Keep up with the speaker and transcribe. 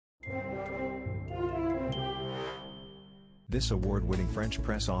This award-winning French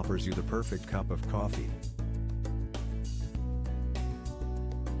press offers you the perfect cup of coffee.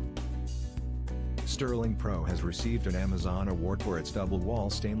 SterlingPro has received an Amazon award for its double-wall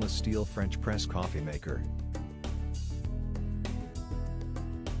stainless steel French press coffee maker.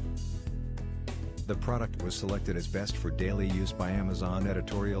 The product was selected as best for daily use by Amazon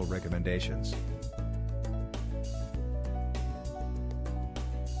editorial recommendations.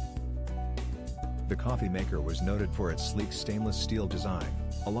 The coffee maker was noted for its sleek stainless steel design,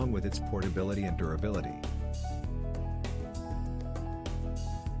 along with its portability and durability.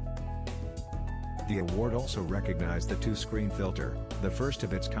 The award also recognized the two-screen filter, the first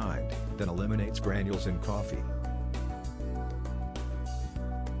of its kind, that eliminates granules in coffee.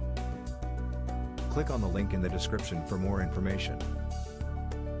 Click on the link in the description for more information.